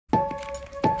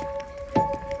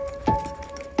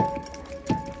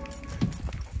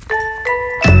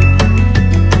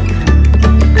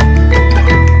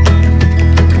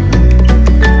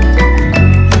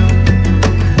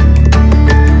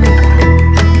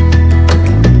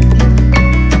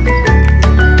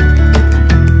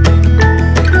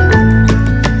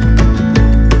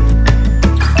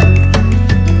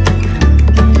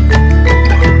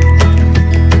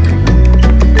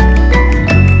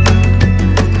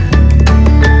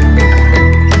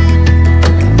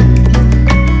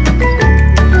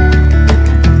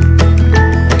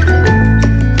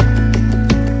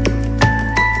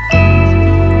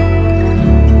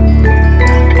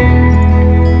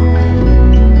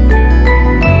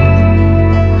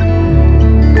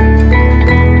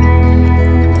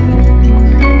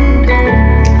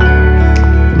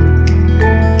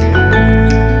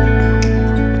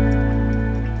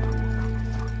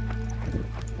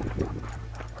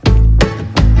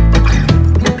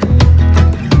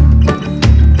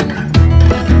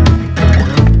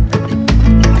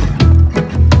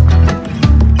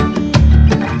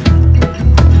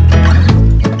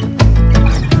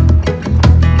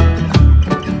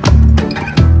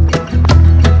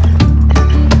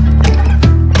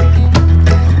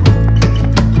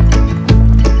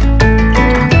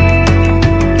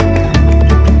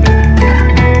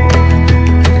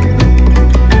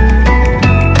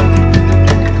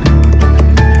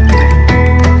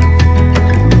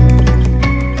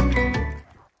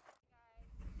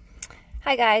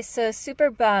Hi guys, so super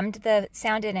bummed the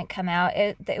sound didn't come out.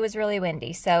 It was really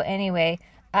windy. So anyway,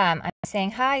 I'm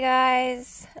saying hi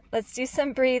guys. Let's do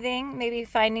some breathing, maybe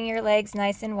finding your legs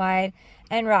nice and wide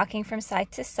and rocking from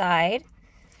side to side.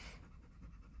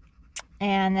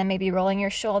 And then maybe rolling your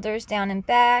shoulders down and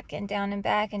back and down and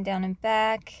back and down and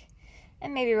back.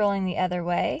 And maybe rolling the other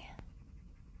way.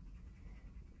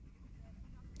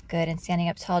 Good, and standing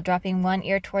up tall, dropping one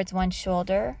ear towards one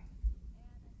shoulder.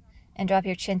 And drop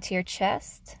your chin to your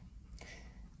chest,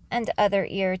 and other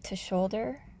ear to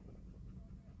shoulder,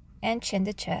 and chin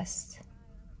to chest.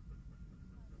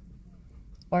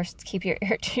 Or keep your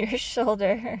ear to your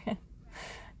shoulder.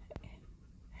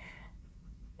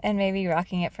 And maybe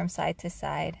rocking it from side to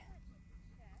side.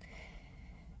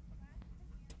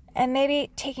 And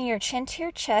maybe taking your chin to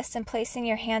your chest and placing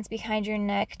your hands behind your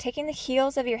neck, taking the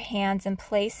heels of your hands and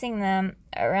placing them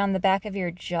around the back of your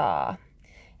jaw.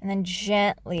 And then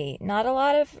gently, not a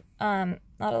lot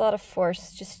of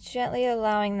force, just gently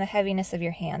allowing the heaviness of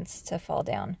your hands to fall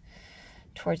down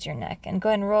towards your neck. And go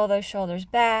ahead and roll those shoulders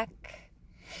back.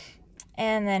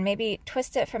 And then maybe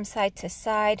twist it from side to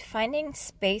side, finding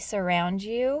space around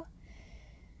you.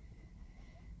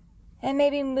 And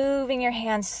maybe moving your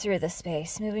hands through the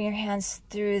space, moving your hands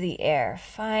through the air,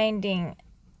 finding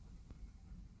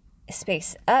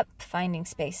space up, finding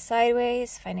space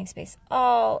sideways, finding space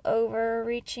all over,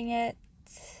 reaching it.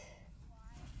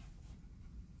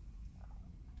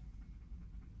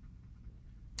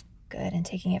 Good, and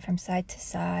taking it from side to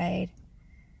side.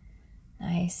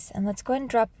 Nice. And let's go ahead and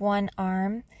drop one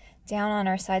arm down on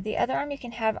our side. The other arm you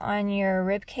can have on your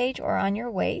rib cage or on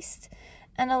your waist,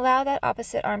 and allow that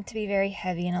opposite arm to be very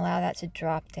heavy and allow that to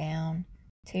drop down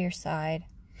to your side.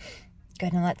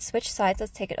 Good, and let's switch sides.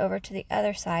 Let's take it over to the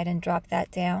other side and drop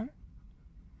that down.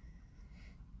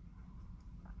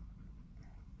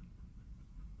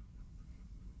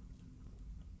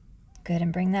 Good,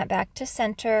 and bring that back to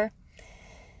center.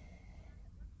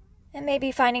 And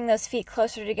maybe finding those feet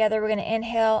closer together. We're going to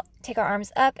inhale, take our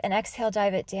arms up, and exhale,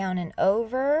 dive it down and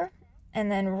over.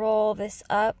 And then roll this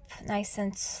up nice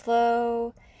and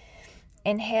slow.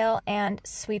 Inhale and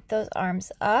sweep those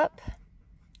arms up.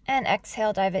 And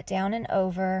exhale, dive it down and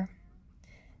over.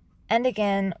 And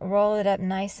again, roll it up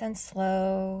nice and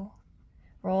slow.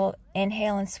 Roll,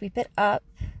 inhale and sweep it up.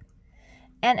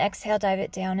 And exhale, dive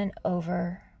it down and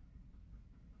over.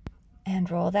 And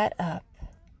roll that up.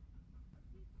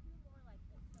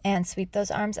 And sweep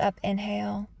those arms up,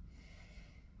 inhale.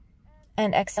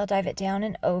 And exhale, dive it down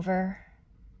and over.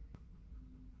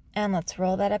 And let's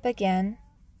roll that up again.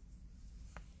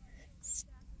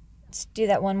 Let's do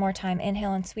that one more time.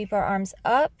 Inhale and sweep our arms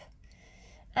up.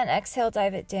 And exhale,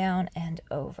 dive it down and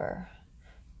over.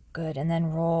 Good, and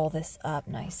then roll this up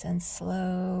nice and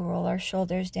slow. Roll our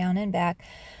shoulders down and back.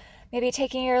 Maybe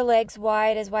taking your legs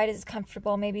wide as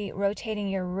comfortable. Maybe rotating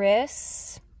your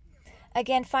wrists.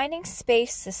 Again, finding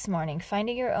space this morning.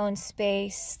 Finding your own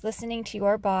space. Listening to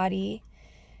your body.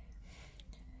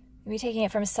 Maybe taking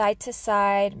it from side to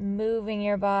side. Moving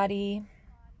your body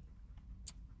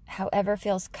however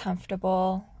feels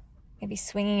comfortable. Maybe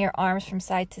swinging your arms from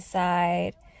side to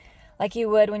side like you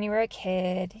would when you were a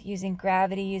kid, using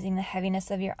gravity, using the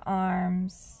heaviness of your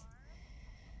arms.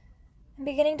 And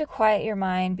beginning to quiet your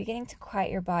mind, beginning to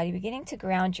quiet your body, beginning to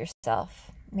ground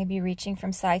yourself. Maybe reaching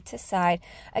from side to side.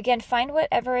 Again, find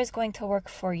whatever is going to work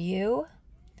for you,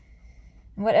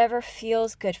 and whatever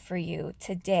feels good for you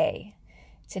today.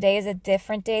 Today is a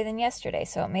different day than yesterday,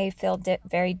 so it may feel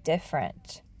very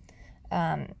different.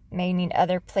 May need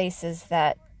other places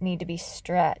that need to be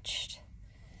stretched.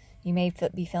 You may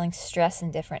be feeling stress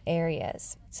in different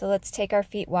areas. So let's take our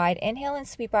feet wide. Inhale and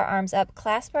sweep our arms up.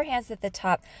 Clasp our hands at the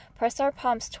top. Press our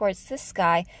palms towards the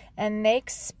sky and make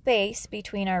space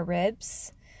between our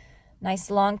ribs. Nice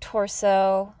long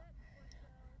torso.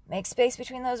 Make space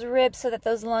between those ribs so that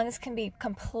those lungs can be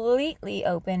completely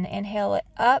open. Inhale it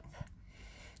up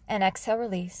and exhale,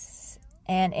 release.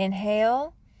 And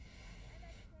inhale.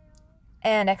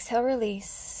 And exhale,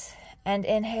 release. And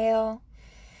inhale.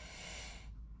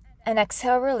 And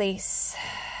exhale, release.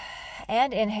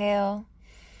 And inhale.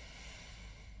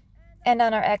 And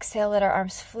on our exhale, let our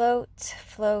arms float,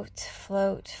 float,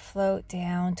 float, float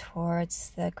down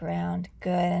towards the ground.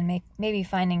 Good. And maybe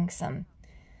finding some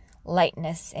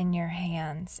lightness in your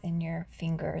hands, in your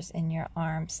fingers, in your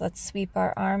arms. Let's sweep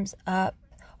our arms up,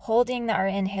 holding our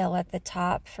inhale at the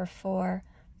top for 4,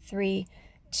 3,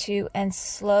 2, and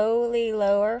slowly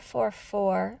lower for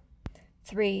 4,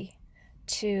 3,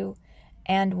 2,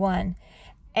 and 1.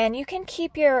 And you can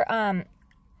keep your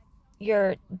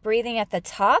breathing at the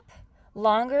top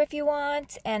longer if you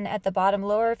want, and at the bottom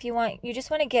lower if you want. You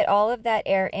just want to get all of that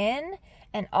air in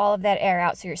and all of that air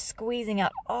out. So you're squeezing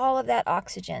out all of that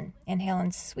oxygen. Inhale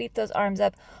and sweep those arms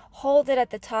up. Hold it at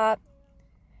the top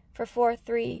for 4,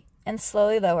 3, and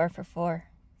slowly lower for 4,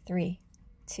 3,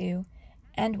 2,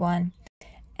 and 1.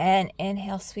 And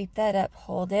inhale, sweep that up.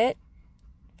 Hold it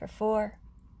for 4,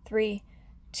 3,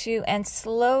 2, and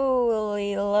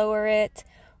slowly lower it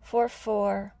for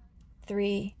 4,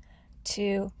 3,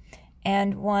 2,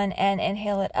 and 1. And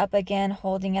inhale it up again,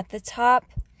 holding at the top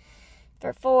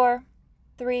for 4,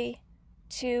 3,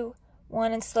 2,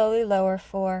 1, and slowly lower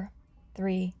 4,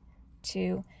 3,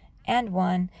 2, and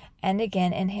 1. And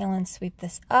again, inhale and sweep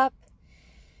this up.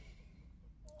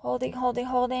 Holding, holding,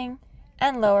 holding,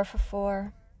 and lower for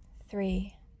 4,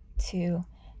 3, 2,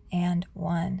 and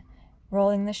 1.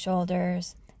 Rolling the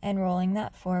shoulders and rolling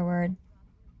that forward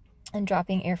and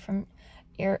dropping ear from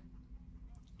ear,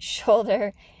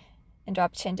 shoulder, and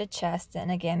drop chin to chest.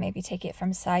 And again, maybe take it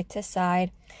from side to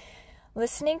side.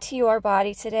 Listening to your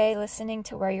body today, listening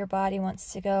to where your body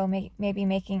wants to go, maybe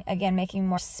making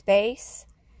more space,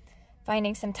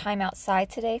 finding some time outside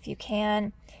today if you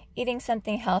can, eating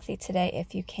something healthy today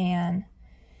if you can.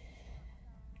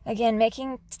 Again,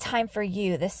 making time for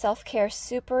you. This self-care is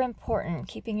super important.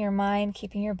 Keeping your mind,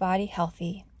 keeping your body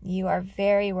healthy. You are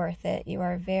very worth it. You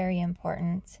are very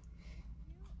important.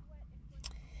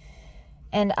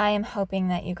 And I am hoping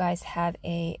that you guys have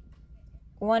a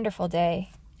wonderful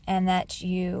day and that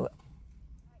you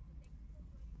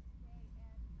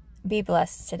be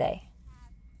blessed today.